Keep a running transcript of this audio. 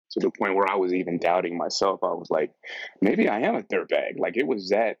to the point where I was even doubting myself. I was like, maybe I am a dirtbag. Like it was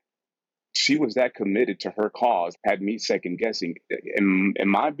that she was that committed to her cause, had me second guessing.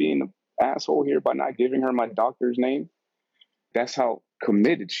 Am I being an asshole here by not giving her my doctor's name? That's how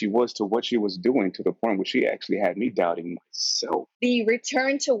committed she was to what she was doing, to the point where she actually had me doubting myself. The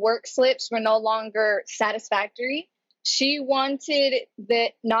return to work slips were no longer satisfactory. She wanted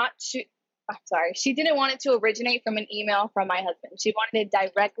that not to, I'm sorry, she didn't want it to originate from an email from my husband. She wanted it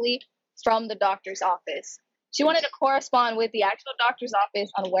directly from the doctor's office. She wanted to correspond with the actual doctor's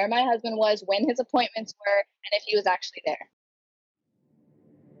office on where my husband was, when his appointments were, and if he was actually there.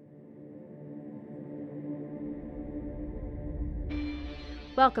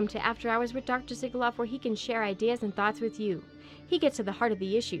 Welcome to After Hours with Dr. Sigaloff, where he can share ideas and thoughts with you. He gets to the heart of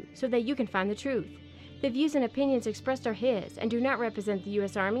the issue so that you can find the truth. The views and opinions expressed are his and do not represent the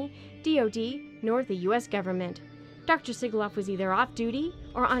U.S. Army, DoD, nor the U.S. government. Dr. Sigaloff was either off duty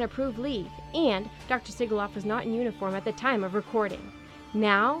or on approved leave, and Dr. Sigaloff was not in uniform at the time of recording.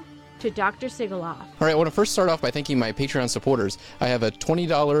 Now, to Dr. Sigaloff. All right, I want to first start off by thanking my Patreon supporters. I have a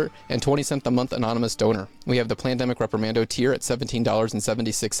 $20.20 a month anonymous donor. We have the Plandemic Reprimando tier at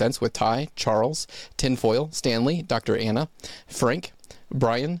 $17.76 with Ty, Charles, Tinfoil, Stanley, Dr. Anna, Frank,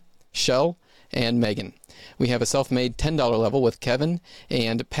 Brian, Shell, and Megan. We have a self-made $10 level with Kevin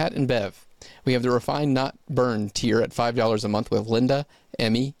and Pat and Bev. We have the Refined Not Burned tier at $5 a month with Linda,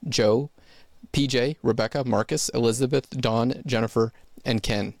 Emmy, Joe, PJ, Rebecca, Marcus, Elizabeth, Dawn, Jennifer, and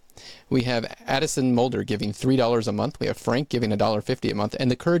Ken. We have Addison Mulder giving $3 a month. We have Frank giving $1.50 a month. And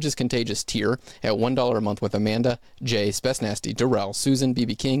the Courage is Contagious tier at $1 a month with Amanda, Jay, Spess Nasty, Darrell, Susan,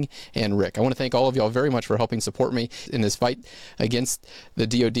 BB King, and Rick. I want to thank all of y'all very much for helping support me in this fight against the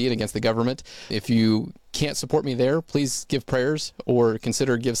DoD and against the government. If you can't support me there, please give prayers or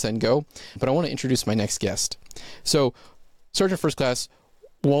consider Give, Send, Go. But I want to introduce my next guest. So, Sergeant First Class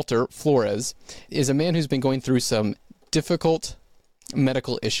Walter Flores is a man who's been going through some difficult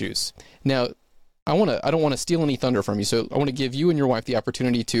medical issues. Now, I don't want to steal any thunder from you, so I want to give you and your wife the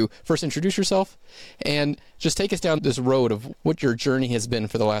opportunity to first introduce yourself and just take us down this road of what your journey has been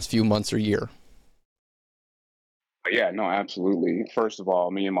for the last few months or year. Yeah, no, absolutely. First of all,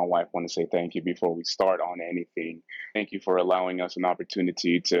 me and my wife want to say thank you before we start on anything. Thank you for allowing us an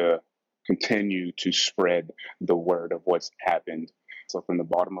opportunity to continue to spread the word of what's happened. So from the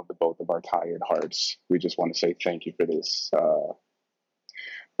bottom of both of our tired hearts, we just want to say thank you for this.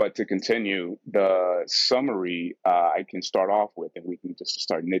 But to continue, the summary I can start off with, and we can just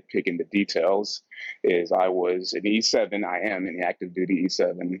start nitpicking the details, is I was an E7. I am an active duty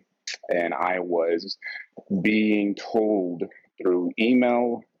E7, and I was being told through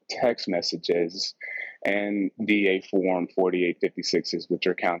email, text messages, and DA Form 4856s, which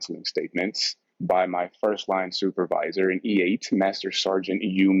are counseling statements, by my first line supervisor, an E8, Master Sergeant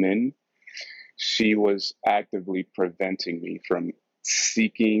Human. She was actively preventing me from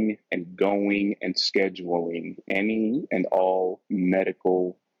seeking and going and scheduling any and all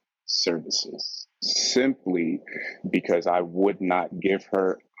medical services, simply because I would not give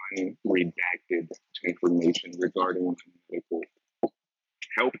her unredacted information regarding medical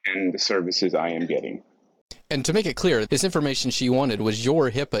help and the services I am getting. And to make it clear, this information she wanted was your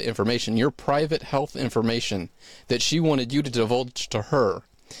HIPAA information, your private health information that she wanted you to divulge to her.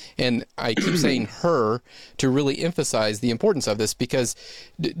 And I keep saying her to really emphasize the importance of this, because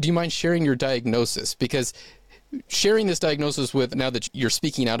do you mind sharing your diagnosis? Because sharing this diagnosis with, now that you're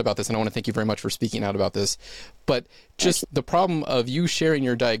speaking out about this, and I want to thank you very much for speaking out about this, but just the problem of you sharing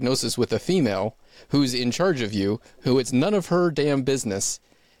your diagnosis with a female who's in charge of you, who it's none of her damn business,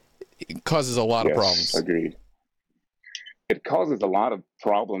 it causes a lot of problems. Agreed. It causes a lot of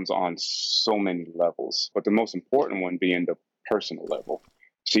problems on so many levels, but the most important one being the personal level.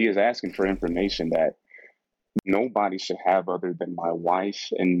 She is asking for information that nobody should have other than my wife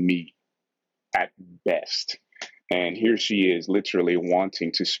and me at best. And here she is literally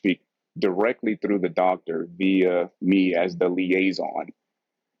wanting to speak directly through the doctor via me as the liaison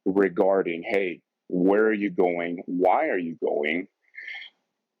regarding, hey, where are you going? Why are you going?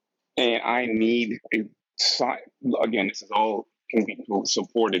 And I need again, this is all can be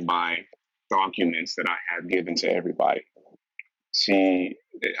supported by documents that I have given to everybody. She,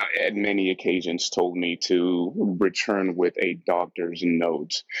 at many occasions, told me to return with a doctor's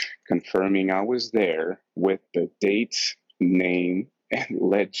note confirming I was there with the date, name, and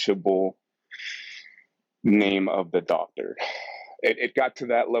legible name of the doctor. It got to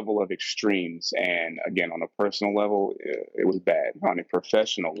that level of extremes. And again, on a personal level, it was bad. On a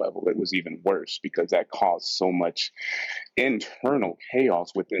professional level, it was even worse, because that caused so much internal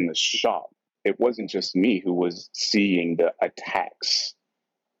chaos within the shop. It wasn't just me who was seeing the attacks.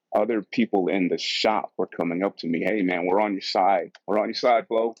 Other people in the shop were coming up to me, "Hey man, we're on your side. We're on your side,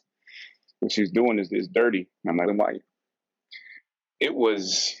 Flo. What she's doing is dirty." I'm like, "Why?" It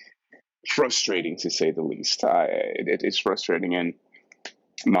was frustrating to say the least. It's frustrating, and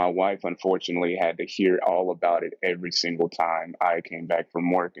my wife unfortunately had to hear all about it every single time I came back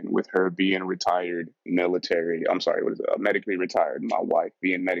from work. And with her being retired military, I'm sorry, what is it, medically retired, my wife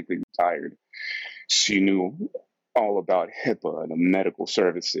being medically retired, she knew all about HIPAA, the medical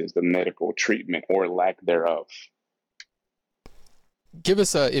services, the medical treatment or lack thereof. Give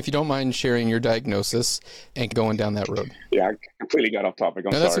us if you don't mind sharing your diagnosis and going down that road. Yeah, I completely got off topic.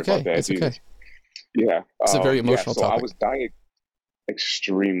 I'm No, that's sorry okay. about that. It's okay. Yeah. It's a very emotional so topic. I was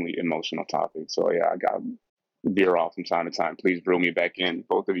extremely emotional topic. So yeah, I got veer off from time to time. Please reel me back in,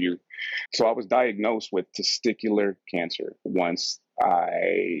 both of you. So I was diagnosed with testicular cancer once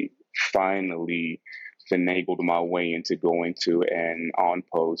I finally finagled my way into going to an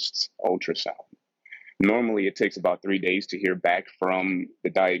on-post ultrasound. Normally, it takes about 3 days to hear back from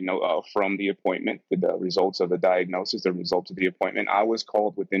from the appointment, the results of the diagnosis, the results of the appointment. I was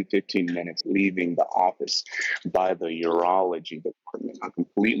called within 15 minutes leaving the office by the urology department, a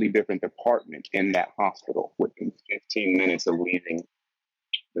completely different department in that hospital. Within 15 minutes of leaving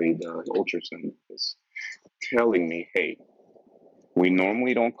the ultrasound office, telling me, "Hey, we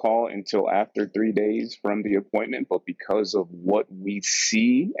normally don't call until after 3 days from the appointment, but because of what we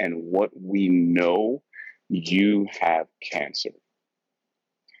see and what we know, you have cancer.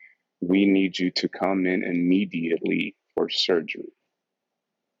 We need you to come in immediately for surgery."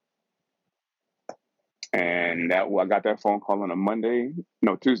 And I got that phone call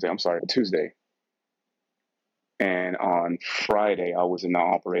on Tuesday. And on Friday, I was in the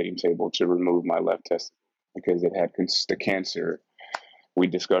operating table to remove my left testicle because it had the cancer we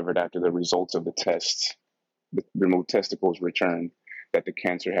discovered after the results of the tests, the removed testicles returned, that the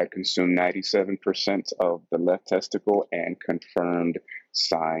cancer had consumed 97% of the left testicle and confirmed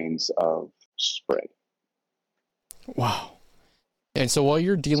signs of spread. Wow. And so while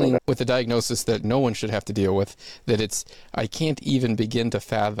you're dealing with a diagnosis that no one should have to deal with, I can't even begin to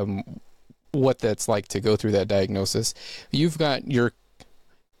fathom what that's like to go through that diagnosis. You've got your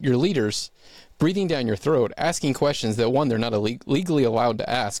leaders breathing down your throat, asking questions that, one, they're not legally allowed to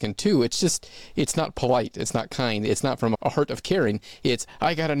ask, and two, it's not polite, it's not kind, it's not from a heart of caring. It's,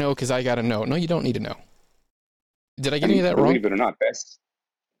 I gotta know because I gotta know. No, you don't need to know. Did I get any of that wrong? Believe it or not,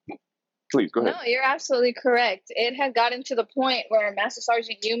 please go ahead. No, you're absolutely correct. It had gotten to the point where Master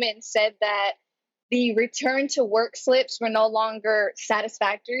Sergeant Newman said that the return to work slips were no longer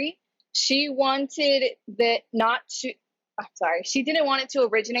satisfactory. She didn't want it to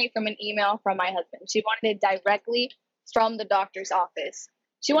originate from an email from my husband. She wanted it directly from the doctor's office.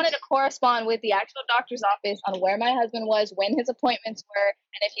 She wanted to correspond with the actual doctor's office on where my husband was, when his appointments were,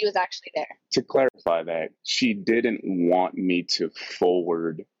 and if he was actually there. To clarify that, she didn't want me to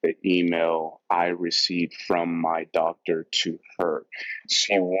forward the email I received from my doctor to her.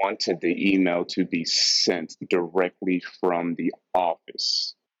 She wanted the email to be sent directly from the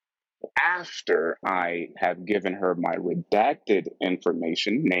office. After I have given her my redacted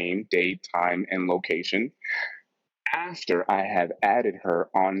information, name, date, time, and location, after I have added her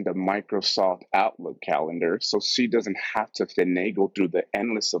on the Microsoft Outlook calendar, so she doesn't have to finagle through the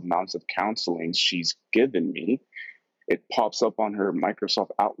endless amounts of counseling she's given me, it pops up on her Microsoft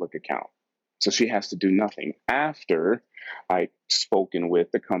Outlook account. So she has to do nothing. After I've spoken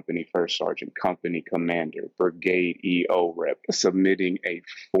with the company first sergeant, company commander, brigade EO rep, submitting a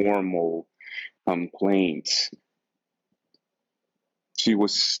formal complaint, she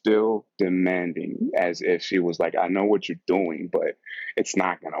was still demanding, as if she was like, "I know what you're doing, but it's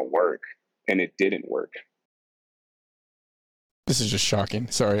not going to work." And it didn't work. This is just shocking.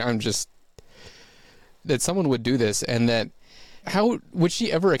 Sorry, that someone would do this, and that, how would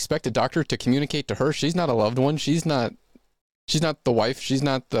she ever expect a doctor to communicate to her? She's not a loved one. She's not the wife. She's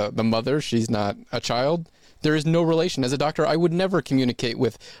not the mother. She's not a child. There is no relation. As a doctor, I would never communicate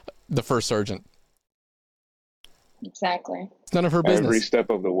with the first sergeant. Exactly. It's none of her business. Every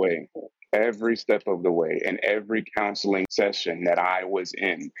step of the way, and every counseling session that I was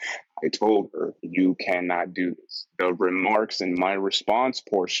in, I told her, "You cannot do this." The remarks in my response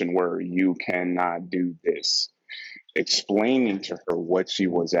portion were, "You cannot do this." Explaining to her what she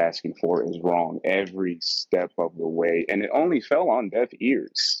was asking for is wrong every step of the way. And it only fell on deaf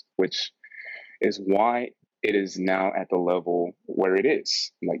ears, which is why it is now at the level where it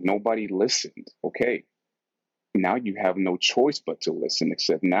is. Like, nobody listened. Okay, now you have no choice but to listen,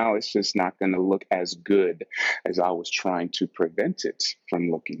 except now it's just not going to look as good as I was trying to prevent it from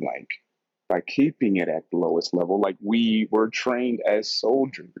looking like. by keeping it at the lowest level, like we were trained as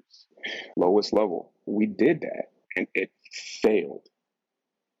soldiers, lowest level. We did that and it failed.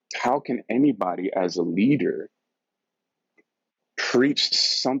 How can anybody as a leader preach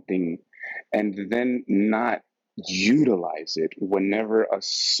something and then not utilize it whenever a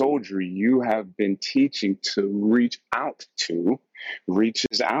soldier you have been teaching to reach out to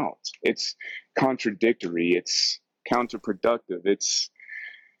reaches out? It's contradictory, it's counterproductive, it's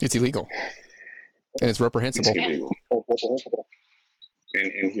illegal, and it's reprehensible. illegal.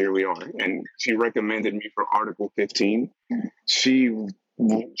 And here we are. And she recommended me for Article 15. She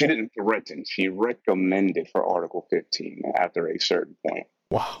didn't threaten. She recommended for Article 15 after a certain point.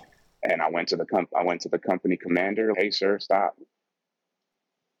 Wow. And I went to the company commander. Hey, sir, stop.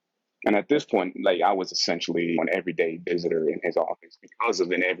 And at this point, like, I was essentially an everyday visitor in his office because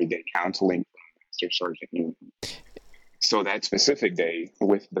of an everyday counseling from Master Sergeant Newman. So that specific day,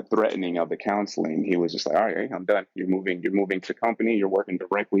 with the threatening of the counseling, he was just like, all right, I'm done. You're moving to company. You're working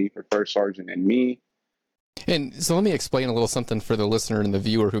directly for First Sergeant and me. And so let me explain a little something for the listener and the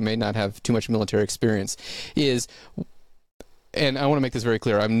viewer who may not have too much military experience and I want to make this very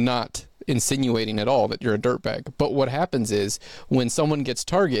clear, I'm not insinuating at all that you're a dirtbag. But what happens is when someone gets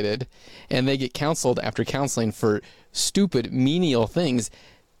targeted and they get counseled after counseling for stupid, menial things,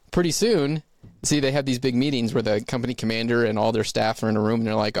 pretty soon, see, they have these big meetings where the company commander and all their staff are in a room and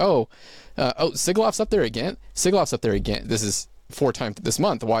they're like, Siglov's up there again? Siglov's up there again. This is 4 times this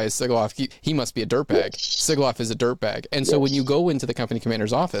month. Why is Siglov? He must be a dirtbag. Siglov is a dirtbag. And so when you go into the company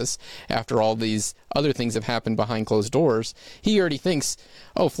commander's office, after all these other things have happened behind closed doors, he already thinks,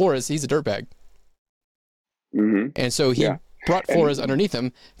 oh, Flores, he's a dirtbag. Mm-hmm. And so he brought Flores underneath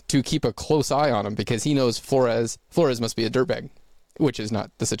him to keep a close eye on him because he knows Flores must be a dirtbag, which is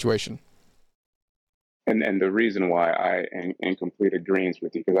not the situation. And the reason why I am in complete agreement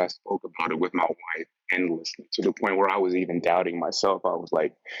with you, because I spoke about it with my wife endlessly to the point where I was even doubting myself. I was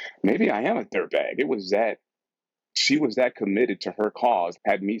like, maybe I am a dirtbag. It was that she was that committed to her cause,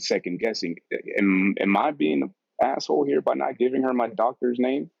 had me second guessing. Am I being an asshole here by not giving her my doctor's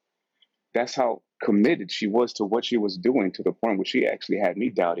name? That's how committed she was to what she was doing, to the point where she actually had me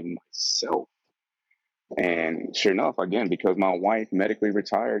doubting myself. And sure enough, again, because my wife medically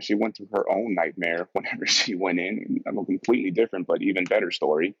retired, she went through her own nightmare whenever she went in. A completely different, but even better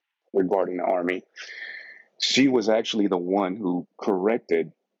story regarding the Army. She was actually the one who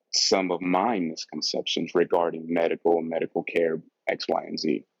corrected some of my misconceptions regarding medical care, X, Y, and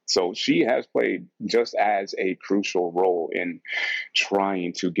Z. So she has played just as a crucial role in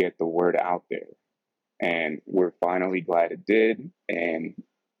trying to get the word out there. And we're finally glad it did. And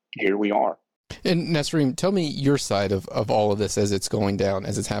here we are. And Nasreem, tell me your side of all of this as it's going down,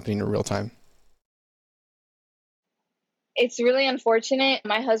 as it's happening in real time. It's really unfortunate.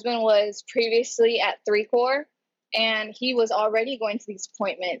 My husband was previously at 3 Corps, and he was already going to these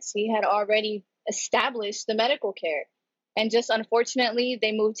appointments. He had already established the medical care. And just unfortunately,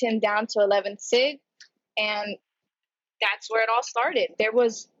 they moved him down to 11th SIG, and that's where it all started. There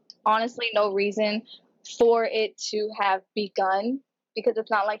was honestly no reason for it to have begun, because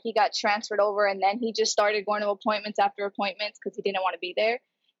it's not like he got transferred over and then he just started going to appointments after appointments because he didn't want to be there.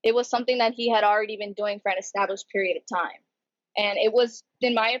 It was something that he had already been doing for an established period of time. And it was,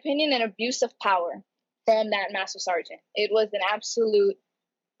 in my opinion, an abuse of power from that Master Sergeant. It was an absolute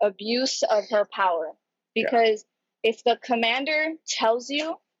abuse of her power, because if the commander tells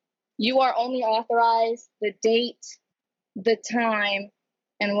you, you are only authorized the date, the time,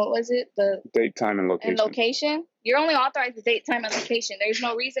 and what was it? The date, time, and location. You're only authorized the date, time, and location. There's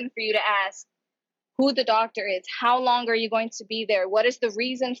no reason for you to ask who the doctor is. How long are you going to be there? What is the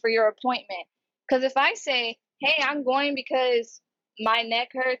reason for your appointment? Because if I say, hey, I'm going because my neck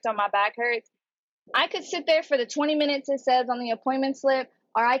hurts or my back hurts, I could sit there for the 20 minutes it says on the appointment slip,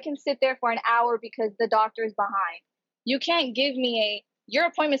 or I can sit there for an hour because the doctor is behind. You can't give me your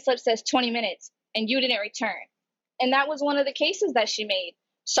appointment slip says 20 minutes and you didn't return. And that was one of the cases that she made.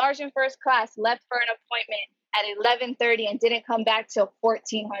 Sergeant First Class left for an appointment at 11:30 and didn't come back till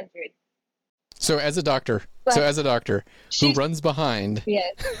 1400. So as a doctor who runs behind,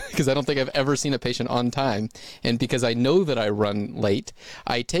 because I don't think I've ever seen a patient on time, and because I know that I run late,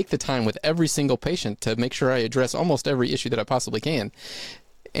 I take the time with every single patient to make sure I address almost every issue that I possibly can.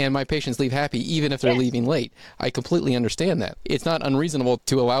 And my patients leave happy even if they're leaving late. I completely understand that. It's not unreasonable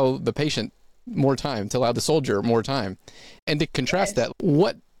to allow the patient more time, to allow the soldier more time. And to contrast that,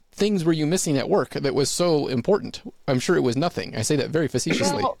 what things were you missing at work that was so important? I'm sure it was nothing. I say that very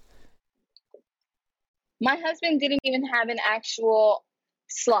facetiously. Well, my husband didn't even have an actual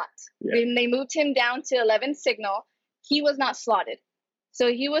slot. When they moved him down to 11 Signal, he was not slotted.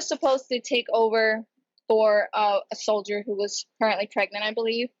 So he was supposed to take over for a soldier who was currently pregnant, I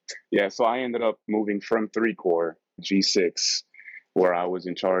believe. Yeah, so I ended up moving from 3 Corps, G6, where I was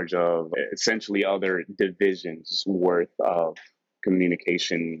in charge of essentially other divisions worth of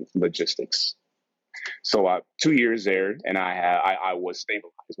communication logistics. So 2 years there, and I was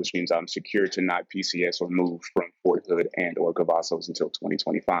stabilized, which means I'm secure to not PCS or move from Fort Hood and or Cavazos until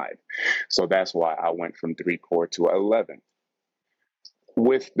 2025. So that's why I went from 3 Corps to 11.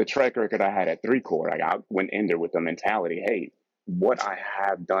 With the track record I had at 3 Corps, I went in there with the mentality, hey, what I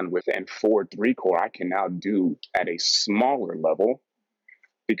have done within 3 Corps, I can now do at a smaller level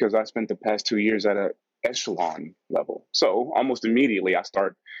because I spent the past 2 years at a echelon level. So almost immediately I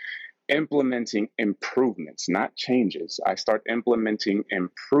start implementing improvements, not changes. I start implementing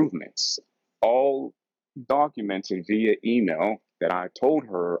improvements, all documented via email that I told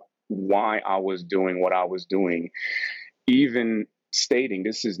her why I was doing what I was doing, even stating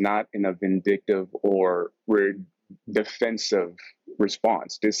this is not in a vindictive or defensive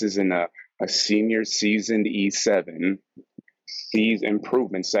response. This is in a senior seasoned E7 sees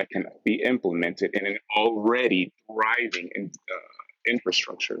improvements that can be implemented in an already thriving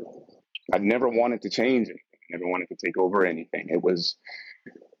infrastructure. I never wanted to change anything. Never wanted to take over anything. It was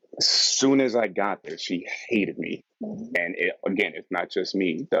as soon as I got there, she hated me. And again, it's not just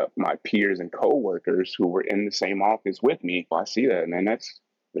me. My peers and coworkers who were in the same office with me. I see that, man. That's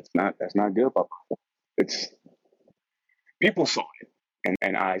not good. It's people saw it,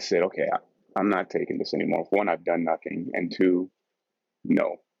 and I said, okay, I'm not taking this anymore. One, I've done nothing, and two,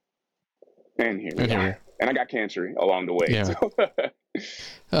 no. And here we are. And I got cancer along the way. Yeah. So.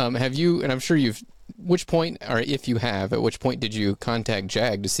 Have you? And I'm sure you've. Which point, or if you have, at which point did you contact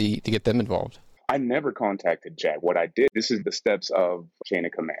JAG to get them involved? I never contacted JAG. What I did, this is the steps of chain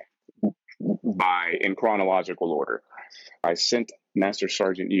of command in chronological order. I sent Master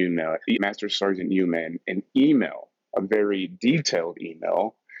Sergeant Uman an email, a very detailed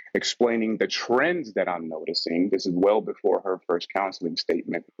email, explaining the trends that I'm noticing. This is well before her first counseling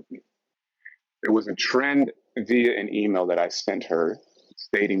statement with me. There was a trend via an email that I sent her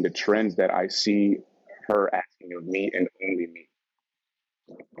stating the trends that I see her asking of me and only me,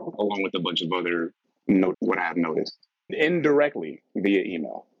 along with a bunch of other what I have noticed indirectly via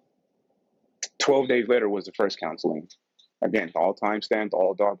email. 12 days later was the first counseling. Again, all timestamped,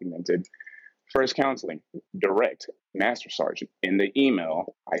 all documented. First counseling, direct, Master Sergeant. In the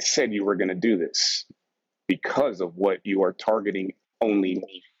email, I said you were going to do this because of what you are targeting only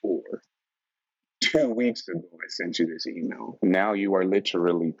me for. 2 weeks ago, I sent you this email. Now you are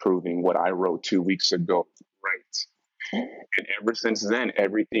literally proving what I wrote 2 weeks ago right. And ever since then,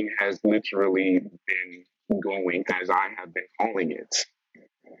 everything has literally been going as I have been calling it.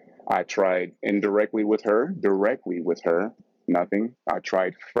 I tried indirectly with her, directly with her, nothing. I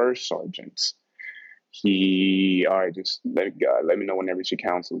tried first sergeant. All right, just let me know whenever she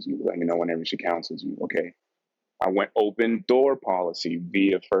counsels you. Let me know whenever she counsels you. Okay. I went open door policy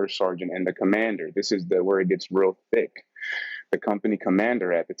via first sergeant and the commander. This is where it gets real thick. The company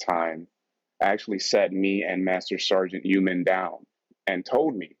commander at the time actually sat me and Master Sergeant Uman down and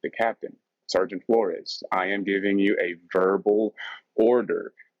told me, the captain, Sergeant Flores, I am giving you a verbal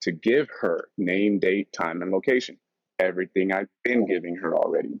order to give her name, date, time, and location. Everything I've been giving her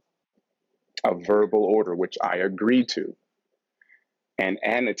already. A verbal order, which I agreed to and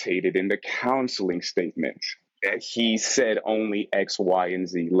annotated in the counseling statement that he said only X, Y, and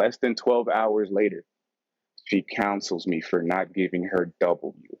Z. Less than 12 hours later, she counsels me for not giving her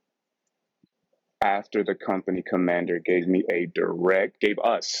W. After the company commander gave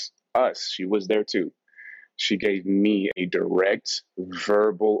us, she was there too. She gave me a direct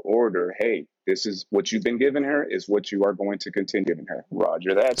verbal order. Hey, this is what you've been giving her is what you are going to continue giving her.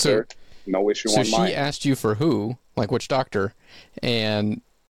 Roger that, sir. No issue on mine. So she asked you for who, like which doctor, and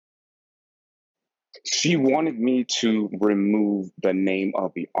she wanted me to remove the name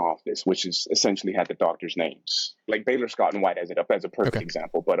of the office, which is essentially had the doctor's names. Like Baylor, Scott, and White has it up as a perfect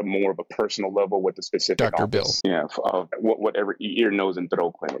example, but more of a personal level with the specific Dr. office. Bill. Yeah, of whatever ear, nose, and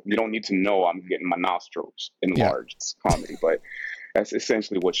throat clinic. You don't need to know I'm getting my nostrils enlarged. It's comedy, but that's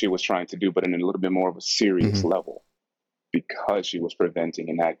essentially what she was trying to do, but in a little bit more of a serious level, because she was preventing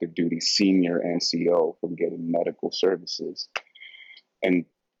an active duty senior NCO from getting medical services and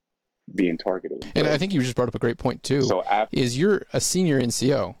being targeted. And I think you just brought up a great point too. So you're a senior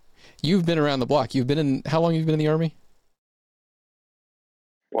NCO. You've been around the block. How long have you been in the Army?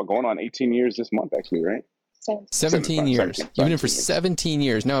 Well, going on 18 years this month, actually, right? 17 years. You've been in for 17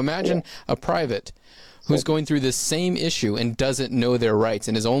 years. Now imagine a private who's going through this same issue and doesn't know their rights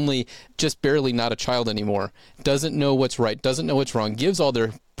and is only just barely not a child anymore, doesn't know what's right, doesn't know what's wrong, gives all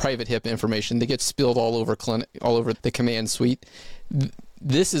their private HIP information. They get spilled all over the command suite.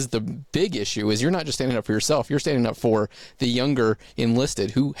 This is the big issue, is you're not just standing up for yourself, you're standing up for the younger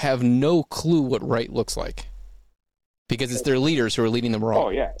enlisted who have no clue what right looks like. Because it's their leaders who are leading them wrong. Oh,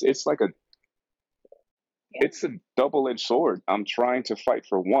 yeah. It's a double-edged sword. I'm trying to fight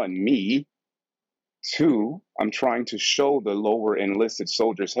for one, me. Two, I'm trying to show the lower enlisted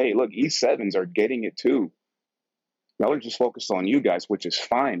soldiers, hey, look, E7s are getting it too. Y'all are just focused on you guys, which is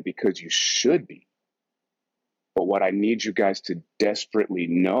fine because you should be. But what I need you guys to desperately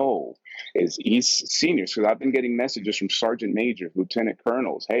know is seniors, because I've been getting messages from sergeant majors, lieutenant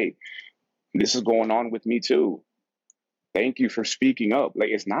colonels, hey, this is going on with me too. Thank you for speaking up. Like,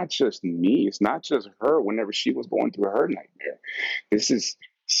 it's not just me. It's not just her whenever she was going through her nightmare. This is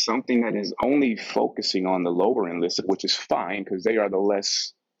something that is only focusing on the lower enlisted, which is fine because they are the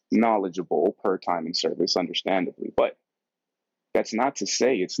less knowledgeable per time in service, understandably. But that's not to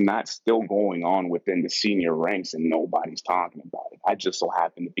say it's not still going on within the senior ranks and nobody's talking about it. I just so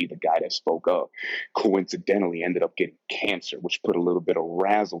happen to be the guy that spoke up. Coincidentally ended up getting cancer, which put a little bit of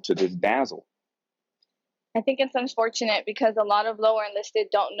razzle to this dazzle. I think it's unfortunate because a lot of lower enlisted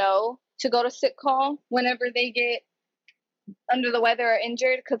don't know to go to sick call whenever they get under the weather or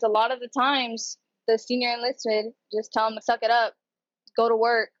injured, because a lot of the times the senior enlisted just tell them to suck it up, go to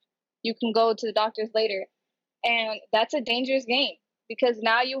work, you can go to the doctors later. And that's a dangerous game because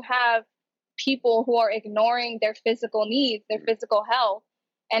now you have people who are ignoring their physical needs, their physical health,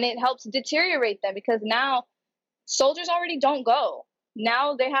 and it helps deteriorate them because now soldiers already don't go.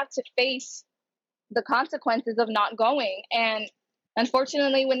 Now they have to face the consequences of not going. And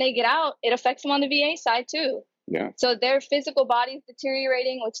unfortunately, when they get out, it affects them on the VA side too. Yeah. So their physical body is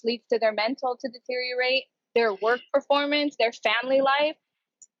deteriorating, which leads to their mental to deteriorate, their work performance, their family life.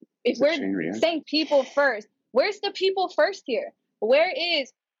 If we're saying people first, where's the people first here? Where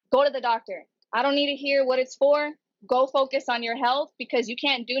is go to the doctor? I don't need to hear what it's for. Go focus on your health because you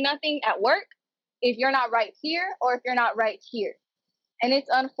can't do nothing at work if you're not right here or if you're not right here. And it's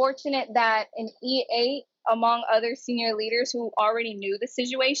unfortunate that in E8, among other senior leaders who already knew the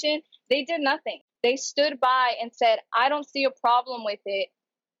situation, they did nothing. They stood by and said, I don't see a problem with it.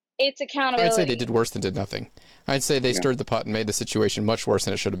 It's accountability. I'd say they did worse than did nothing. I'd say they stirred the pot and made the situation much worse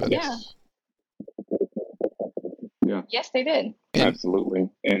than it should have been. Yeah. Yeah. Yes, they did. Absolutely.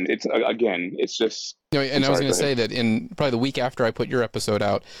 And it's, again, it's just... And I was going to say that in probably the week after I put your episode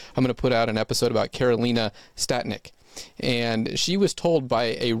out, I'm going to put out an episode about Carolina Statnick. And she was told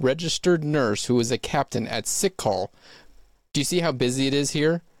by a registered nurse who was a captain at sick call, do you see how busy it is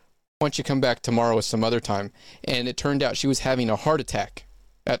here? Why don't you come back tomorrow with some other time? And it turned out she was having a heart attack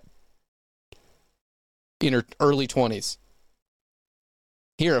in her early 20s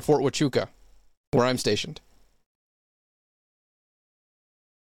here at Fort Huachuca, where I'm stationed.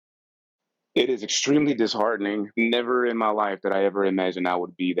 It is extremely disheartening. Never in my life did I ever imagine I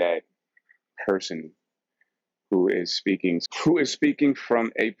would be that person who is speaking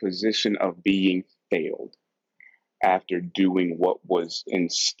from a position of being failed after doing what was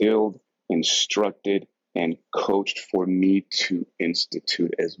instilled, instructed, and coached for me to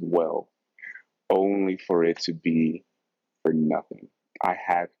institute as well, only for it to be for nothing. I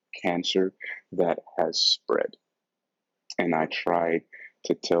have cancer that has spread, and I tried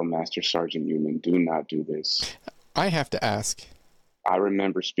to tell Master Sergeant Newman, do not do this. I have to ask. I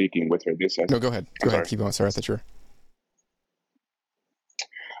remember speaking with her. No, go ahead. Go ahead. Keep going. Sorry, I thought you were.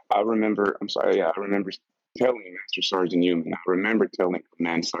 I remember telling Master Sergeant Newman. I remember telling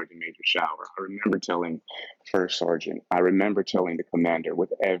Command Sergeant Major Shower. I remember telling First Sergeant. I remember telling the commander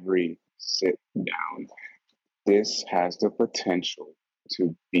with every sit down, this has the potential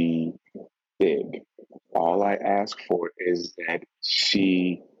to be big. All I ask for is that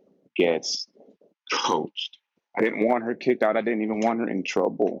she gets coached. I didn't want her kicked out. I didn't even want her in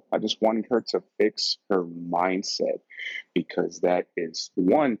trouble. I just wanted her to fix her mindset because that is,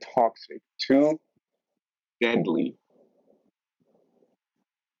 one, toxic, two, deadly.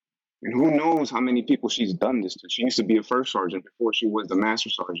 And who knows how many people she's done this to. She used to be a first sergeant before she was the master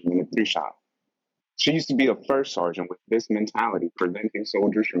sergeant in the 3-shot. She used to be a first sergeant with this mentality, preventing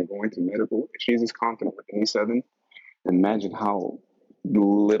soldiers from going to medical. If she's as confident with an E7, imagine how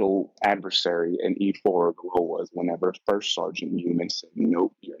little adversary an E4 below was whenever First Sergeant Newman said,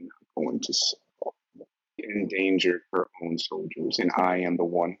 nope, you're not going to endanger her own soldiers. And I am the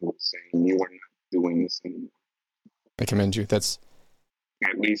one who is saying, you are not doing this anymore. I commend you. That's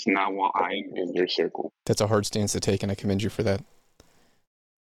At least not while I'm in your circle. That's a hard stance to take, and I commend you for that.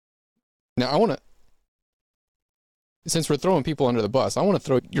 Now, I want to, since we're throwing people under the bus, I want to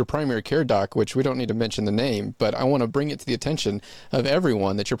throw your primary care doc, which we don't need to mention the name, but I want to bring it to the attention of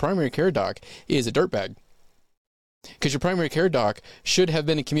everyone that your primary care doc is a dirtbag. Because your primary care doc should have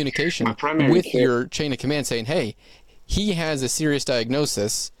been in communication with your chain of command saying, hey, he has a serious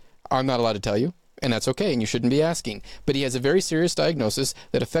diagnosis. I'm not allowed to tell you, and that's okay, and you shouldn't be asking. But he has a very serious diagnosis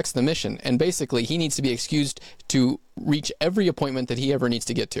that affects the mission, and basically he needs to be excused to reach every appointment that he ever needs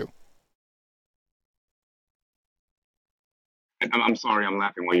to get to. I'm sorry, I'm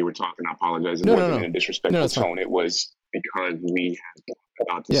laughing while you were talking. I apologize. It wasn't in a disrespectful tone. It was because we had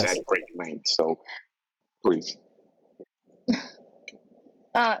about this at great length. So, please.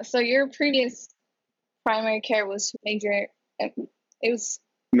 So your previous primary care was major. It was.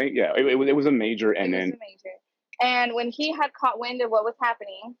 It was a major, and then. And when he had caught wind of what was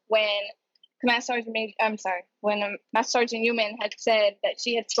happening, when Master Sergeant Newman had said that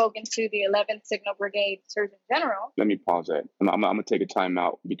she had spoken to the 11th Signal Brigade Surgeon General. Let me pause that. I'm going to take a time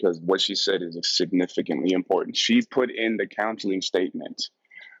out because what she said is significantly important. She put in the counseling statement,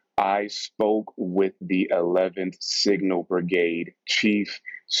 I spoke with the 11th Signal Brigade Chief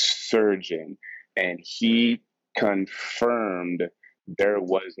Surgeon, and he confirmed there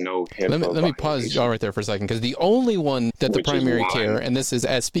was no HIPAA Let me pause y'all right there for a second, because the only one that the primary care, and this is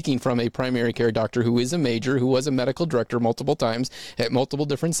as speaking from a primary care doctor who is a major, who was a medical director multiple times at multiple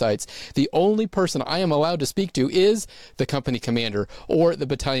different sites, the only person I am allowed to speak to is the company commander or the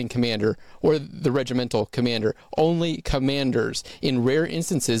battalion commander or the regimental commander. Only commanders. In rare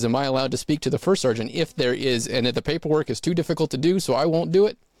instances am I allowed to speak to the first sergeant if there is, and if the paperwork is too difficult to do, so I won't do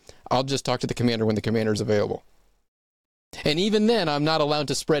it, I'll just talk to the commander when the commander is available. And even then, I'm not allowed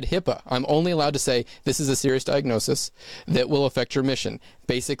to spread HIPAA. I'm only allowed to say, this is a serious diagnosis that will affect your mission.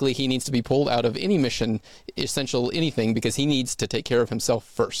 Basically, he needs to be pulled out of any mission, essential anything, because he needs to take care of himself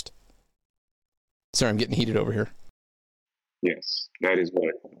first. Sorry, I'm getting heated over here. Yes, that is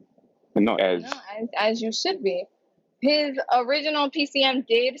what. As you should be. His original PCM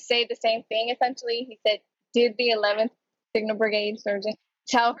did say the same thing, essentially. He said, did the 11th Signal Brigade Surgeon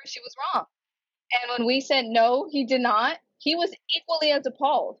tell her she was wrong? And when we said no, he did not, he was equally as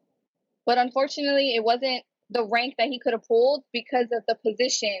appalled. But unfortunately, it wasn't the rank that he could have pulled because of the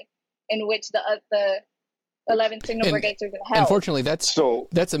position in which the 11th Signal Brigade Surgeon held. Unfortunately, that's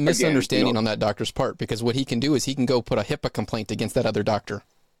a misunderstanding on that doctor's part, because what he can do is he can go put a HIPAA complaint against that other doctor.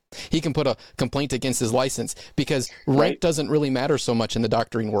 He can put a complaint against his license, because rank doesn't really matter so much in the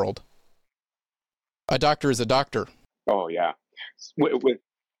doctoring world. A doctor is a doctor. Oh, yeah.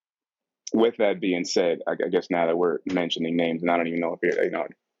 With that being said, I guess now that we're mentioning names, and I don't even know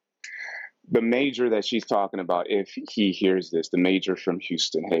if the major that she's talking about, if he hears this, the major from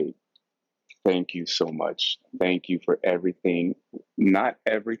Houston, hey, thank you so much. Thank you for everything, not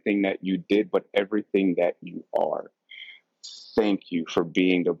everything that you did, but everything that you are. Thank you for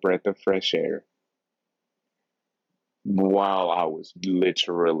being a breath of fresh air while I was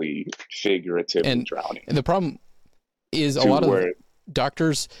literally figuratively drowning. And the problem is a lot of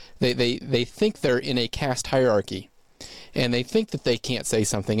doctors, they think they're in a caste hierarchy, and they think that they can't say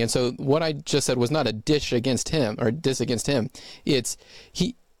something. And so what I just said was not a diss against him. It's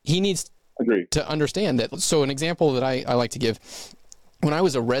he needs to understand that. So an example that I like to give, when I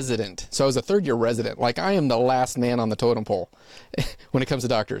was a resident, so I was a third-year resident, like I am the last man on the totem pole when it comes to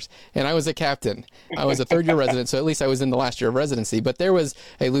doctors. And I was a captain. I was a third-year resident, so at least I was in the last year of residency. But there was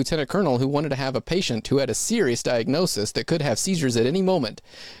a lieutenant colonel who wanted to have a patient who had a serious diagnosis that could have seizures at any moment.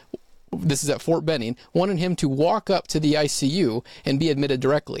 This is at Fort Benning, wanted him to walk up to the ICU and be admitted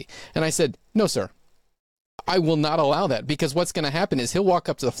directly. And I said, no, sir. I will not allow that, because what's going to happen is he'll walk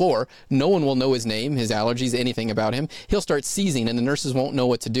up to the floor. No one will know his name, his allergies, anything about him. He'll start seizing, and the nurses won't know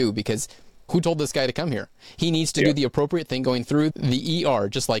what to do, because who told this guy to come here? He needs to do the appropriate thing going through the ER,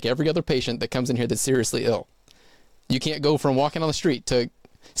 just like every other patient that comes in here that's seriously ill. You can't go from walking on the street to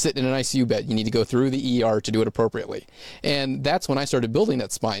sitting in an ICU bed. You need to go through the ER to do it appropriately. And that's when I started building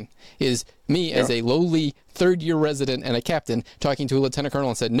that spine, is me as a lowly third-year resident and a captain talking to a lieutenant colonel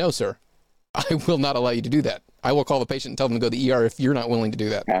and said, no, sir. I will not allow you to do that. I will call the patient and tell them to go to the ER if you're not willing to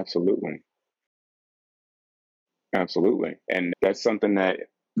do that. Absolutely. And that's something that,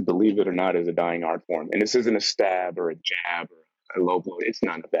 believe it or not, is a dying art form. And this isn't a stab or a jab or a low blow. It's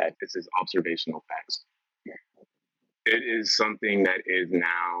none of that. This is observational facts. It is something that is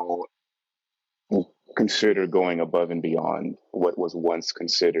now considered going above and beyond what was once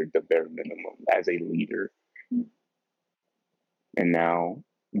considered the bare minimum as a leader. And now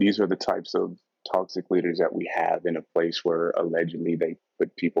these are the types of toxic leaders that we have in a place where allegedly they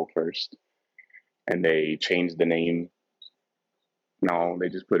put people first and they changed the name. No, they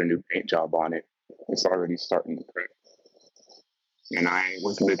just put a new paint job on it. It's already starting to crack. And I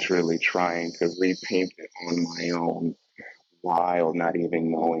was literally trying to repaint it on my own while not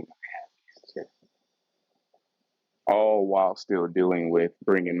even knowing I had cancer. All while still dealing with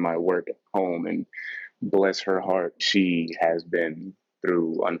bringing my work home. And bless her heart, she has been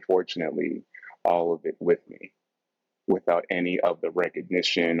through, unfortunately, all of it with me without any of the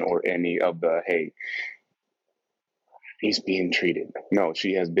recognition or any of the, hey, he's being treated. No,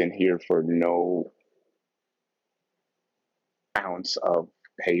 she has been here for no ounce of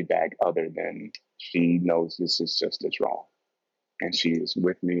payback other than she knows this is just as wrong. And she is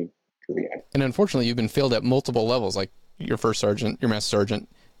with me to the end. And unfortunately, you've been failed at multiple levels, like your first sergeant, your master sergeant.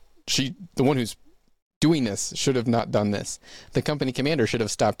 The one who's doing this should have not done this. The company commander should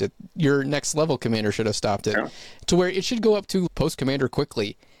have stopped it. Your next level commander should have stopped it. Yeah. To where it should go up to post commander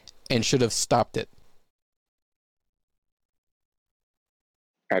quickly and should have stopped it.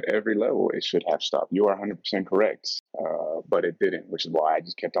 At every level, it should have stopped. You are 100% correct, but it didn't, which is why I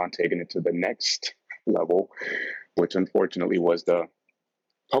just kept on taking it to the next level, which unfortunately was the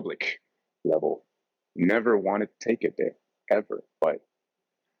public level. Never wanted to take it there, ever, but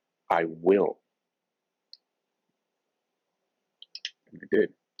I will. And I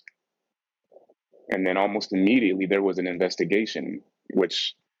did. And then almost immediately there was an investigation,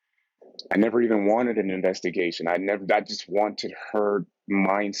 which I never even wanted an investigation. I just wanted her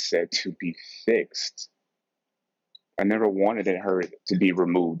mindset to be fixed. I never wanted her to be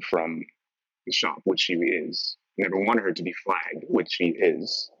removed from the shop, which she is. Never wanted her to be flagged, which she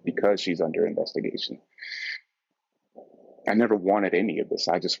is, because she's under investigation. I never wanted any of this.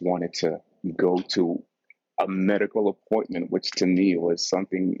 I just wanted to go to a medical appointment, which to me was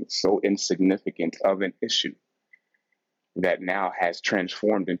something so insignificant of an issue that now has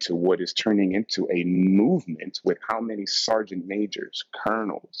transformed into what is turning into a movement with how many sergeant majors,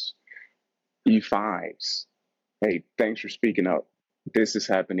 colonels, E5s. Hey, thanks for speaking up. This is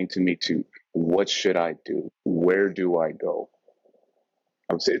happening to me too. What should I do? Where do I go?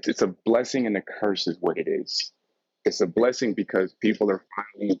 I would say it's a blessing and a curse is what it is. It's a blessing because people are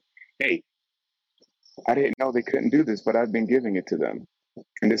finally, hey, I didn't know they couldn't do this, but I've been giving it to them.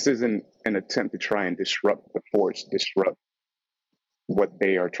 And this isn't an attempt to try and disrupt the force, disrupt what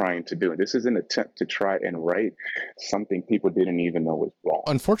they are trying to do. This is an attempt to try and right something people didn't even know was wrong.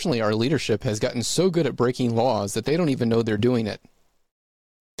 Unfortunately, our leadership has gotten so good at breaking laws that they don't even know they're doing it.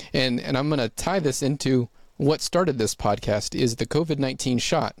 And I'm going to tie this into what started this podcast is the COVID-19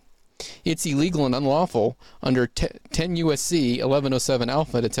 shot. It's illegal and unlawful under 10 U.S.C. 1107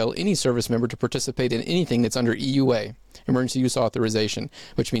 Alpha to tell any service member to participate in anything that's under EUA, Emergency Use Authorization,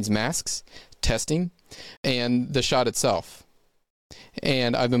 which means masks, testing, and the shot itself.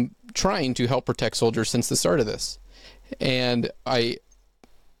 And I've been trying to help protect soldiers since the start of this. And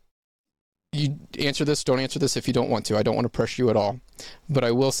you answer this, don't answer this if you don't want to. I don't want to pressure you at all. But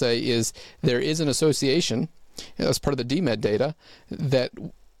I will say is there is an association, as part of the DMED data, that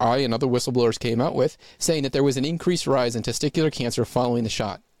I and other whistleblowers came out with, saying that there was an increased rise in testicular cancer following the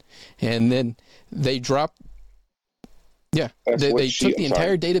shot. And then they dropped, they took the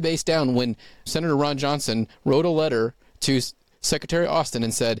entire database down when Senator Ron Johnson wrote a letter to Secretary Austin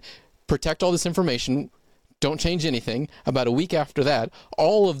and said, protect all this information, don't change anything. About a week after that,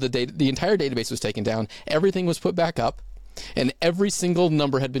 all of the data, the entire database was taken down, everything was put back up, and every single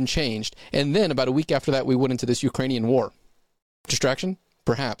number had been changed. And then about a week after that, we went into this Ukrainian war. Distraction?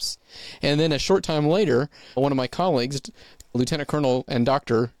 Perhaps. And then a short time later, one of my colleagues, Lieutenant Colonel and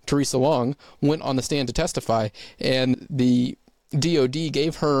Dr. Teresa Long, went on the stand to testify, and the DOD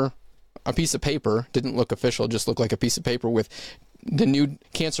gave her a piece of paper, didn't look official, just looked like a piece of paper with the new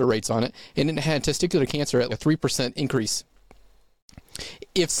cancer rates on it, and it had testicular cancer at a 3% increase.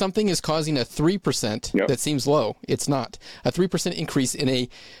 If something is causing a 3%, that seems low. It's not. A 3% increase in a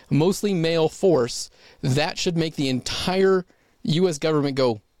mostly male force, that should make the entire U.S. government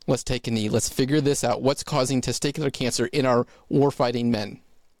go, let's take a knee, let's figure this out. What's causing testicular cancer in our warfighting men?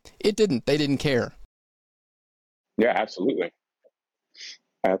 It didn't. They didn't care. Yeah, absolutely.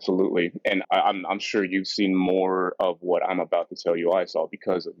 Absolutely. And I'm sure you've seen more of what I'm about to tell you I saw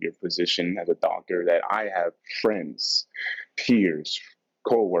because of your position as a doctor, that I have friends, peers,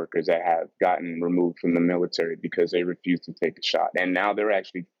 co-workers that have gotten removed from the military because they refused to take a shot. And now they're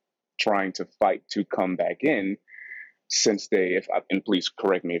actually trying to fight to come back in since and please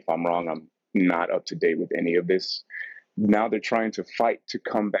correct me if I'm wrong, I'm not up to date with any of this. Now they're trying to fight to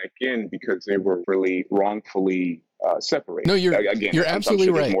come back in because they were really wrongfully separated. No, you're Again, absolutely I'm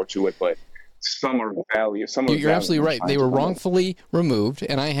sure right. There's more to it, but some are value. Some are. You're absolutely right. They were wrongful. wrongfully removed,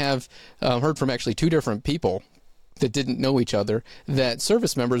 and I have heard from actually two different people that didn't know each other that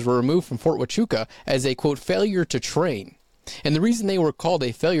service members were removed from Fort Huachuca as a, quote, failure to train. And the reason they were called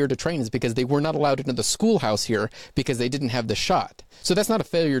a failure to train is because they were not allowed into the schoolhouse here because they didn't have the shot. So that's not a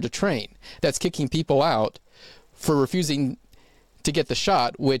failure to train. That's kicking people out for refusing to get the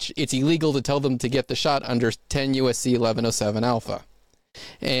shot, which it's illegal to tell them to get the shot under 10 USC 1107 alpha.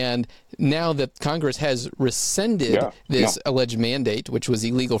 And now that Congress has rescinded this alleged mandate, which was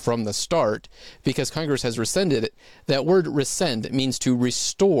illegal from the start, because Congress has rescinded it, that word rescind means to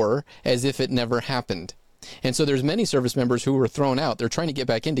restore as if it never happened. And so there's many service members who were thrown out. They're trying to get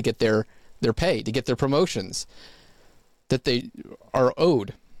back in to get their pay, to get their promotions that they are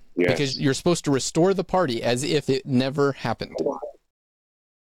owed. Yes. Because you're supposed to restore the party as if it never happened.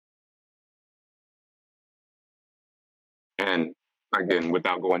 And again,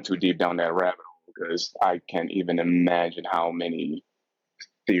 without going too deep down that rabbit hole, because I can't even imagine how many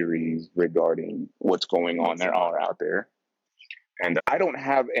theories regarding what's going on there are out there. And I don't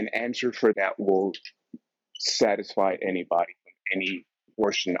have an answer for that will satisfy anybody from any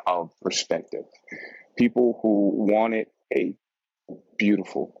portion of perspective. People who want it, hey,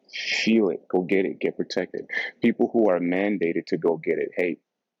 beautiful, feel it, go get it, get protected. People who are mandated to go get it, hey,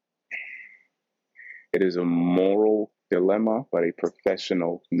 it is a moral dilemma, but a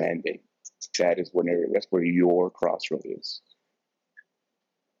professional mandate. That's where your crossroad is.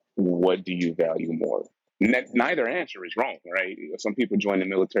 What do you value more? Neither answer is wrong, right? Some people join the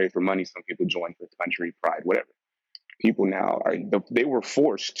military for money. Some people join for country, pride, whatever. People now they were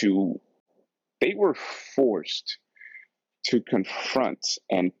forced to confront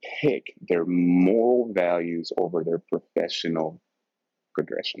and pick their moral values over their professional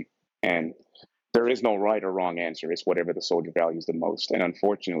progression. And there is no right or wrong answer. It's whatever the soldier values the most. And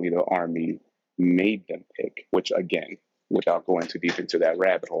unfortunately, the Army made them pick, which again, without going too deep into that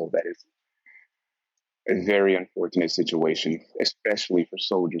rabbit hole, that is a very unfortunate situation, especially for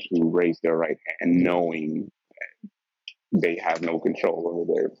soldiers who raise their right hand knowing they have no control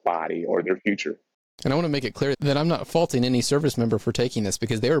over their body or their future. And I want to make it clear that I'm not faulting any service member for taking this,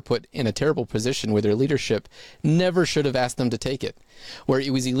 because they were put in a terrible position where their leadership never should have asked them to take it, where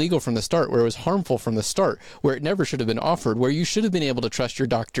it was illegal from the start, where it was harmful from the start, where it never should have been offered, where you should have been able to trust your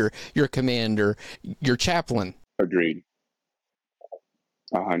doctor, your commander, your chaplain. Agreed.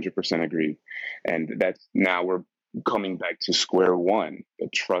 100% agreed. And that's now we're coming back to square one, the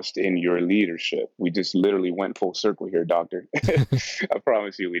trust in your leadership. We just literally went full circle here, doctor. I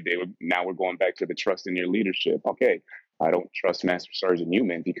promise you we did. Now we're going back to the trust in your leadership. Okay, I don't trust Master Sergeant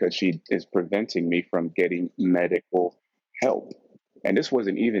Newman because she is preventing me from getting medical help. And this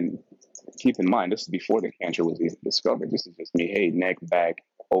wasn't even, keep in mind, this is before the cancer was even discovered. This is just me, hey, neck, back,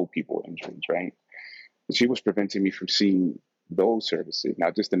 old people injuries, right? She was preventing me from seeing those services.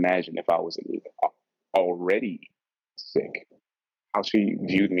 Now just imagine if I was already sick, how she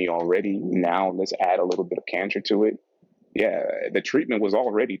viewed me already. Now let's add a little bit of cancer to it. Yeah, the treatment was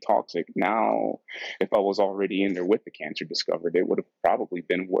already toxic. Now, if I was already in there with the cancer discovered, it would have probably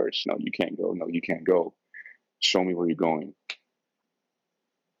been worse. No, you can't go. No, you can't go. Show me where you're going.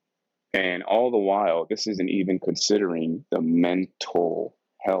 And all the while, this isn't even considering the mental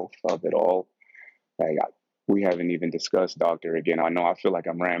health of it all. We haven't even discussed, doctor, again, I know I feel like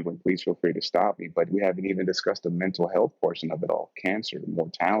I'm rambling. Please feel free to stop me. But we haven't even discussed the mental health portion of it all. Cancer,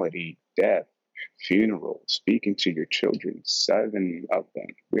 mortality, death, funeral, speaking to your children. 7 of them.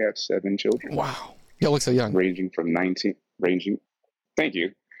 We have 7 children. Wow. You look so young. Thank you.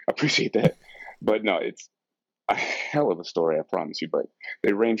 I appreciate that. But no, it's a hell of a story, I promise you. But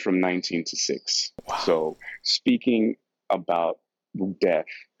they range from 19 to 6. Wow. So speaking about death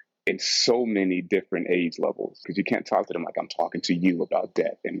in so many different age levels, because you can't talk to them like I'm talking to you about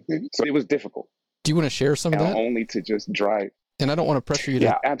death. And so it was difficult. Do you want to share some of that? Only to just drive. And I don't want to pressure you to.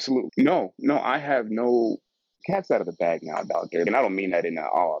 Yeah, absolutely. No, I have no cats out of the bag now, doctor. And I don't mean that in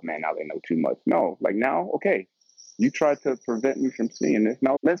oh man, now they know too much. No, like now, okay, you tried to prevent me from seeing this.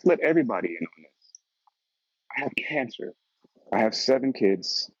 Now let's let everybody in on this. I have cancer. I have 7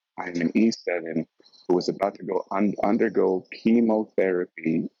 kids. I'm an E7 who is about to go undergo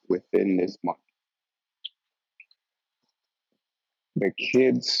chemotherapy within this month. The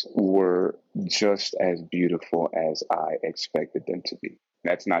kids were just as beautiful as I expected them to be.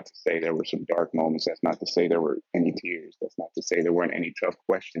 That's not to say there were some dark moments. That's not to say there were any tears. That's not to say there weren't any tough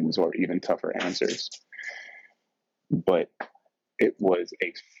questions or even tougher answers. But it was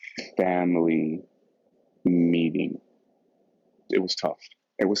a family meeting. It was tough.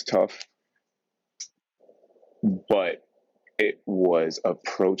 But it was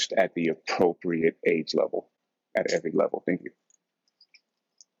approached at the appropriate age level, at every level. Thank you.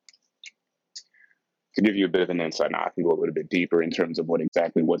 To give you a bit of an insight, now I can go a little bit deeper in terms of what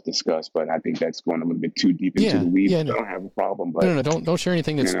exactly was discussed, but I think that's going a little bit too deep into the weeds. I don't have a problem, but no, don't share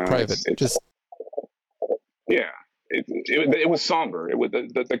anything that's private. Yeah, it was somber. It was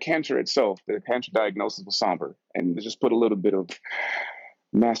the cancer itself. The cancer diagnosis was somber, and just put a little bit of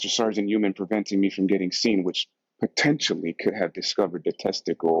Master Sergeant Human preventing me from getting seen, which potentially could have discovered the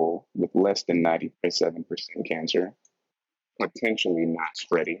testicle with less than 97% cancer, potentially not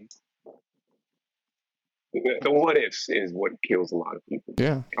spreading. The what ifs is what kills a lot of people.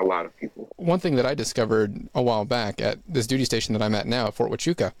 Yeah. A lot of people. One thing that I discovered a while back at this duty station that I'm at now at Fort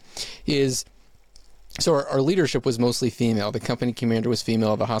Huachuca is, so our leadership was mostly female. The company commander was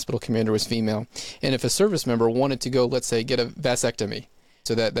female. The hospital commander was female. And if a service member wanted to go, let's say, get a vasectomy,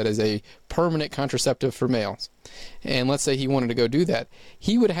 so that is a permanent contraceptive for males, and let's say he wanted to go do that,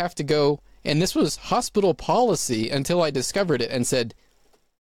 he would have to go, and this was hospital policy until I discovered it and said,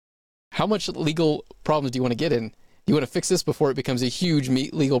 how much legal problems do you want to get in? You want to fix this before it becomes a huge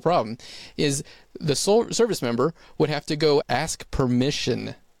legal problem? Is the service member would have to go ask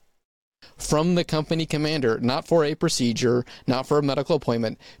permission from the company commander, not for a procedure, not for a medical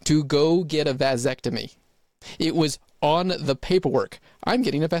appointment, to go get a vasectomy. It was on the paperwork. I'm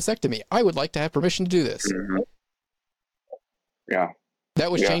getting a vasectomy. I would like to have permission to do this. Mm-hmm. Yeah. That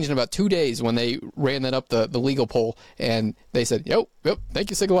was changed in about 2 days when they ran that up the legal poll, and they said, yep, thank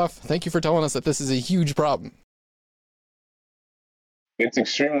you, Sigaloff. Thank you for telling us that this is a huge problem. It's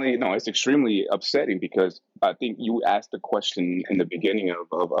extremely upsetting, because I think you asked the question in the beginning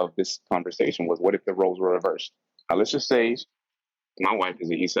of this conversation was, what if the roles were reversed? Now, let's just say my wife is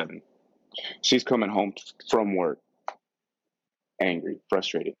an E7. She's coming home from work, angry,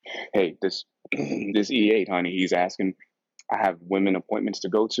 frustrated. Hey, this E8, honey, he's asking, I have women appointments to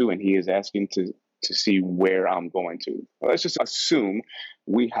go to, and he is asking to see where I'm going to. Well, let's just assume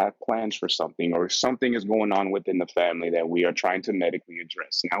we have plans for something, or something is going on within the family that we are trying to medically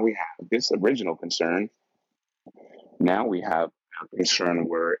address. Now we have this original concern. Now we have a concern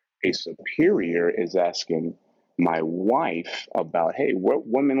where a superior is asking my wife about, hey, what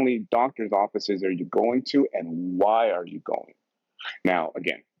womanly doctor's offices are you going to, and why are you going? Now,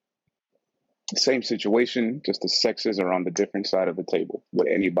 again, same situation, just the sexes are on the different side of the table. Would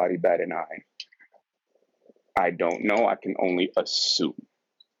anybody bat an eye? I don't know. I can only assume,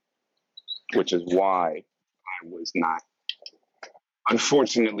 which is why I was not,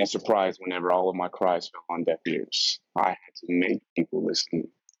 unfortunately, surprised whenever all of my cries fell on deaf ears. I had to make people listen.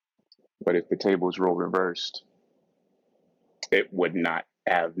 But if the tables were reversed, it would not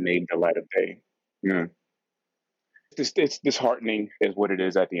have made the light of day. Yeah. It's disheartening is what it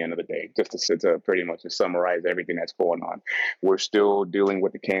is at the end of the day, just to pretty much summarize everything that's going on. We're still dealing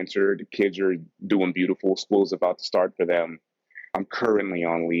with the cancer. The kids are doing beautiful. School's about to start for them. I'm currently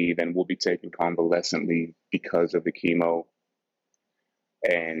on leave, and we'll be taking convalescent leave because of the chemo.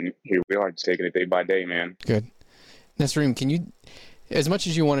 And here we are, just taking it day by day, man. Good. Nasreem, can you, as much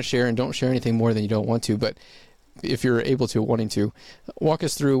as you want to share, and don't share anything more than you don't want to, but if you're able to, wanting to, walk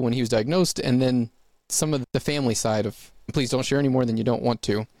us through when he was diagnosed, and then some of the family side of, please don't share any more than you don't want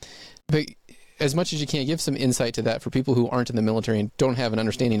to, but as much as you can, give some insight to that for people who aren't in the military and don't have an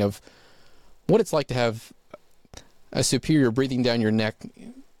understanding of what it's like to have a superior breathing down your neck,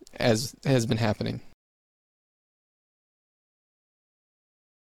 as has been happening.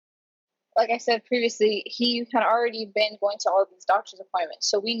 Like I said previously, he had already been going to all of these doctor's appointments,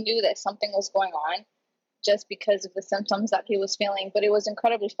 so we knew that something was going on just because of the symptoms that he was feeling. But it was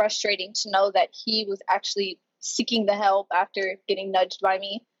incredibly frustrating to know that he was actually seeking the help after getting nudged by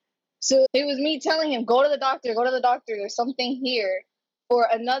me. So it was me telling him, go to the doctor, there's something here, for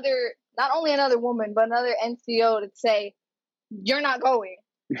another, not only another woman, but another NCO to say, you're not going.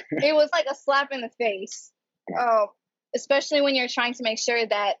 It was like a slap in the face, especially when you're trying to make sure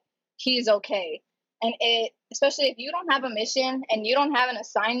that he's okay. And especially if you don't have a mission and you don't have an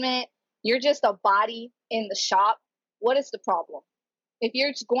assignment, you're just a body in the shop. What is the problem? If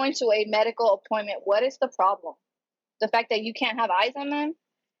you're going to a medical appointment, what is the problem? The fact that you can't have eyes on them?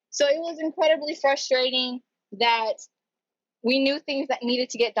 So it was incredibly frustrating that we knew things that needed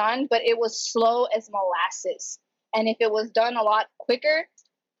to get done, but it was slow as molasses. And if it was done a lot quicker,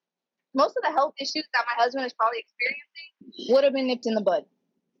 most of the health issues that my husband is probably experiencing would have been nipped in the bud.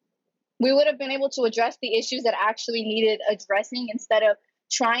 We would have been able to address the issues that actually needed addressing instead of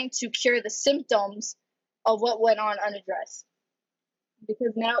trying to cure the symptoms of what went on unaddressed.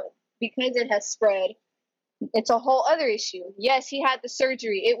 Because it has spread, it's a whole other issue. Yes, he had the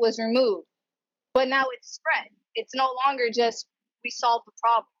surgery, it was removed, but now it's spread. It's no longer just we solved the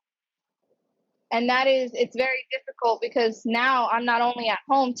problem. And it's very difficult because now I'm not only at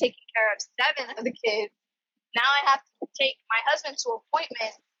home taking care of 7 of the kids, now I have to take my husband to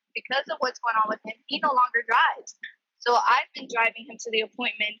appointments because of what's going on with him. He no longer drives. So I've been driving him to the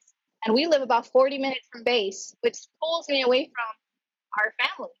appointments, and we live about 40 minutes from base, which pulls me away from our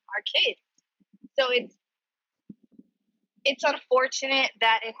family, our kids. So it's unfortunate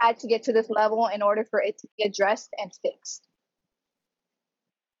that it had to get to this level in order for it to be addressed and fixed.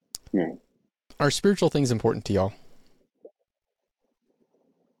 Yeah. Are spiritual things important to y'all?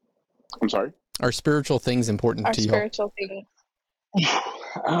 I'm sorry? Are spiritual things important Our to y'all? spiritual things.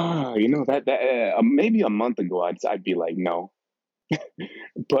 That maybe a month ago, I'd be like, no.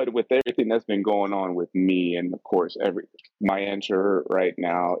 But with everything that's been going on with me, and of course, my answer right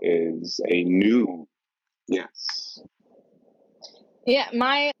now is a new yes. Yeah,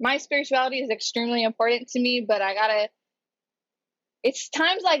 my spirituality is extremely important to me, but it's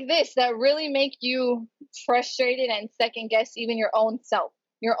times like this that really make you frustrated and second guess even your own self,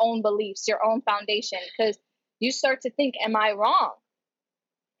 your own beliefs, your own foundation, because you start to think, am I wrong?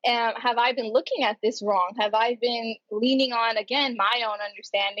 Have I been looking at this wrong? Have I been leaning on, again, my own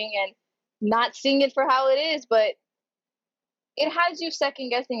understanding and not seeing it for how it is? But it has you second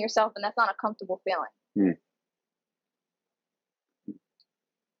guessing yourself, and that's not a comfortable feeling.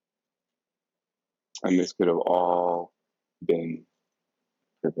 And this could have all been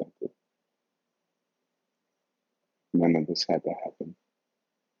prevented. None of this had to happen.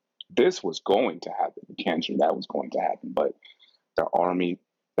 This was going to happen. The cancer, that was going to happen. But the Army,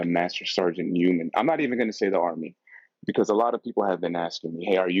 the Master Sergeant Newman, I'm not even going to say the Army, because a lot of people have been asking me,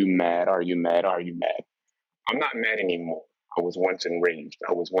 hey, are you mad? Are you mad? Are you mad? I'm not mad anymore. I was once enraged.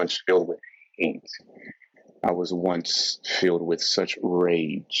 I was once filled with hate. I was once filled with such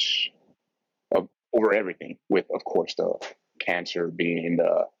rage over everything, with, of course, the cancer being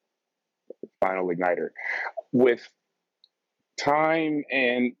the final igniter. With time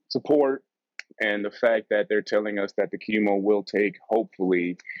and support and the fact that they're telling us that the chemo will take,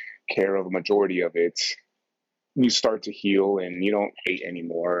 hopefully, care of a majority of it, you start to heal and you don't hate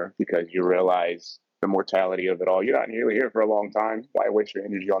anymore because you realize the mortality of it all. You're not really here for a long time. Why waste your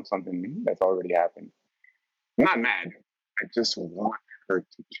energy on something that's already happened? I'm not mad. I just want her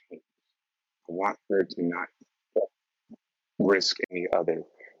to change. I want her to not risk any other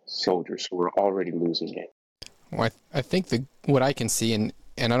soldiers who are already losing it. Well, I think what I can see, and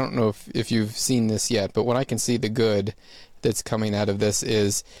I don't know if you've seen this yet, but what I can see the good that's coming out of this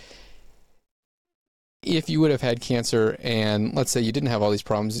is if you would have had cancer and let's say you didn't have all these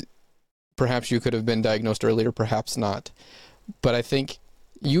problems, perhaps you could have been diagnosed earlier, perhaps not. But I think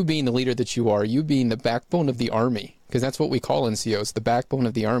you being the leader that you are, you being the backbone of the Army, because that's what we call NCOs, the backbone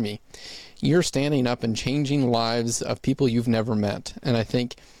of the Army, you're standing up and changing lives of people you've never met. And I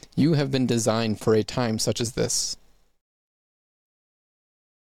think you have been designed for a time such as this.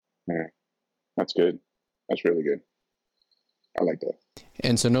 Yeah, that's good. That's really good. I like that.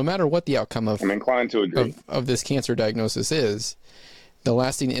 And so no matter what the outcome of, I'm inclined to agree. of this cancer diagnosis is, the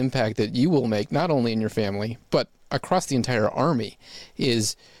lasting impact that you will make, not only in your family, but across the entire Army,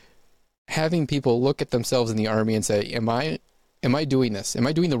 is having people look at themselves in the Army and say, am I doing this? Am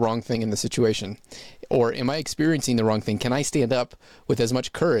I doing the wrong thing in the situation? Or am I experiencing the wrong thing? Can I stand up with as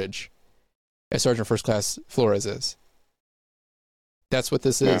much courage as Sergeant First Class Flores is? That's what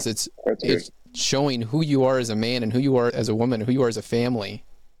this is. It's showing who you are as a man and who you are as a woman, who you are as a family,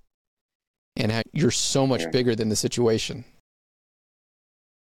 and how you're so much bigger than the situation.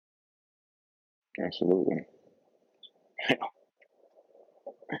 Absolutely.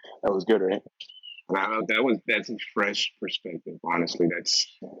 That was good, right? That's a fresh perspective. Honestly,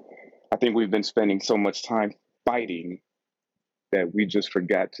 I think we've been spending so much time fighting that we just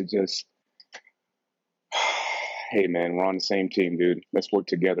forgot to just, hey man, we're on the same team, dude. Let's work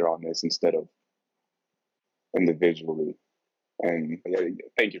together on this instead of individually. And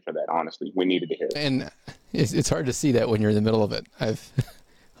thank you for that. Honestly, we needed to hear it. And it's hard to see that when you're in the middle of it. I've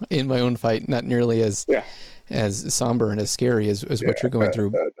in my own fight, not nearly as somber and as scary as what you're going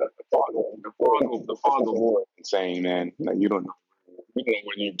through. The fog of war is insane, man. You don't know. You don't know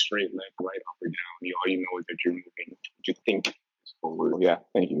whether you're straight, left, right, up or down. All you know is that you're moving. You think is forward. Yeah,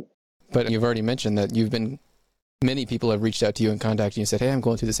 thank you. But you've already mentioned that many people have reached out to you and contacted you and said, hey, I'm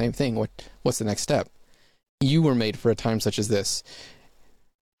going through the same thing. What's the next step? You were made for a time such as this.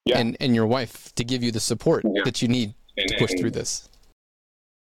 Yeah. And your wife to give you the support that you need to push through this.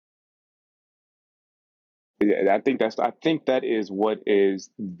 I think that is what is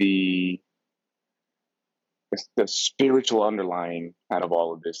the spiritual underlying out of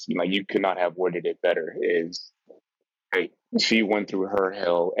all of this. Like, you could not have worded it better, is Hey, she went through her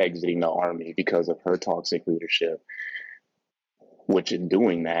hell exiting the army because of her toxic leadership, which in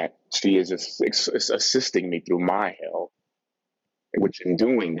doing that, she is assisting me through my hell, which in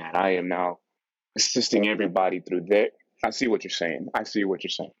doing that, I am now assisting everybody through their. I see what you're saying. I see what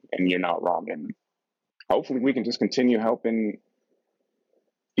you're saying, and you're not wrong. And hopefully we can just continue helping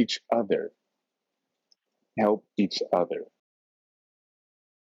each other. Help each other.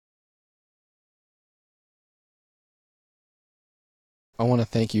 I want to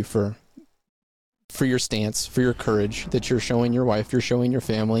thank you for your stance, for your courage that you're showing your wife, you're showing your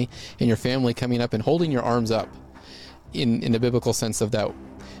family, and your family coming up and holding your arms up in the biblical sense of that.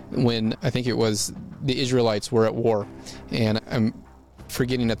 When I think it was the Israelites were at war, and I'm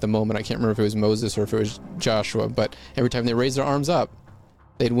forgetting at the moment, I can't remember if it was Moses or if it was Joshua, but every time they raised their arms up,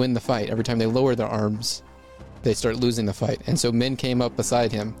 they'd win the fight. Every time they lowered their arms, they start losing the fight. And so men came up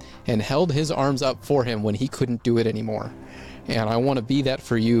beside him and held his arms up for him when he couldn't do it anymore. And I want to be that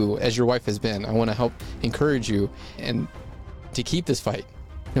for you, as your wife has been. I want to help encourage you and to keep this fight,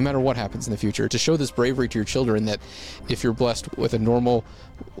 no matter what happens in the future, to show this bravery to your children, that if you're blessed with a normal,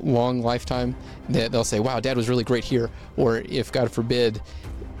 long lifetime, that they'll say, wow, Dad was really great here. Or if, God forbid,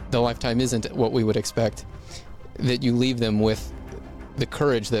 the lifetime isn't what we would expect, that you leave them with the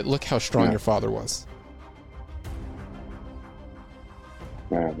courage that, look how strong your father was.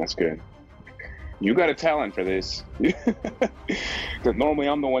 Man, that's good. You got a talent for this. Because normally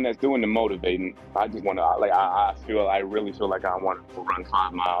I'm the one that's doing the motivating. I just want to, I really feel like I want to run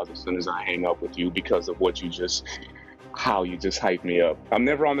 5 miles as soon as I hang up with you because of how you just hyped me up. I'm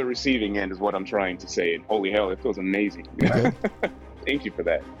never on the receiving end is what I'm trying to say. And holy hell, it feels amazing. Okay. Thank you for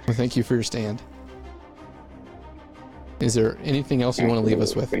that. Well, thank you for your stand. Is there anything else you want to leave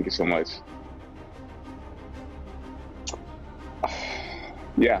us with? Thank you so much.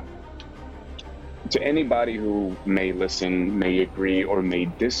 Yeah. To anybody who may listen, may agree, or may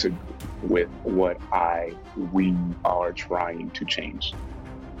disagree with what we are trying to change,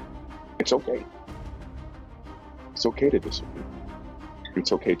 it's okay. It's okay to disagree.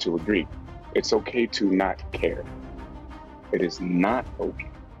 It's okay to agree. It's okay to not care. It is not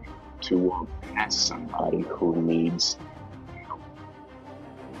okay to walk past somebody who needs help.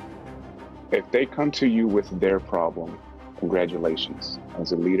 If they come to you with their problem, congratulations.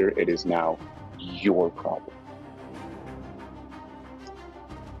 As a leader, it is now your problem.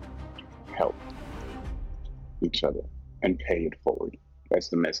 Help each other and pay it forward. That's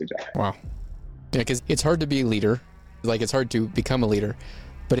the message I have. Wow. Yeah, because it's hard to be a leader. Like, it's hard to become a leader.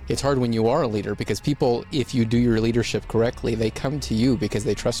 But it's hard when you are a leader, because people, if you do your leadership correctly, they come to you because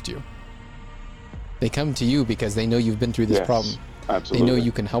they trust you. They come to you because they know you've been through this problem. Absolutely. They know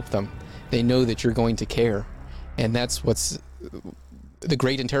you can help them. They know that you're going to care. And that's what's the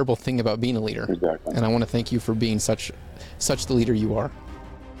great and terrible thing about being a leader. Exactly. And I want to thank you for being such the leader you are.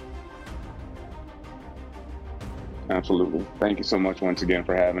 Absolutely. Thank you so much once again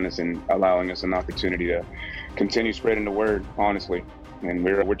for having us and allowing us an opportunity to continue spreading the word, honestly. And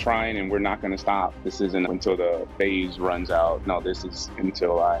we're trying, and we're not going to stop. This isn't until the phase runs out. No, this is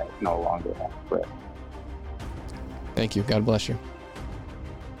until I no longer have breath. Thank you. God bless you.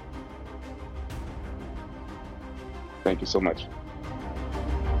 Thank you so much.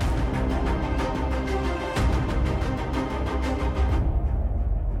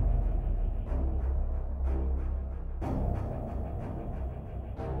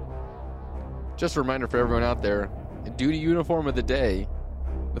 Just a reminder for everyone out there, duty uniform of the day,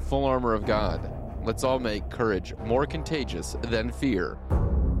 the full armor of God. Let's all make courage more contagious than fear.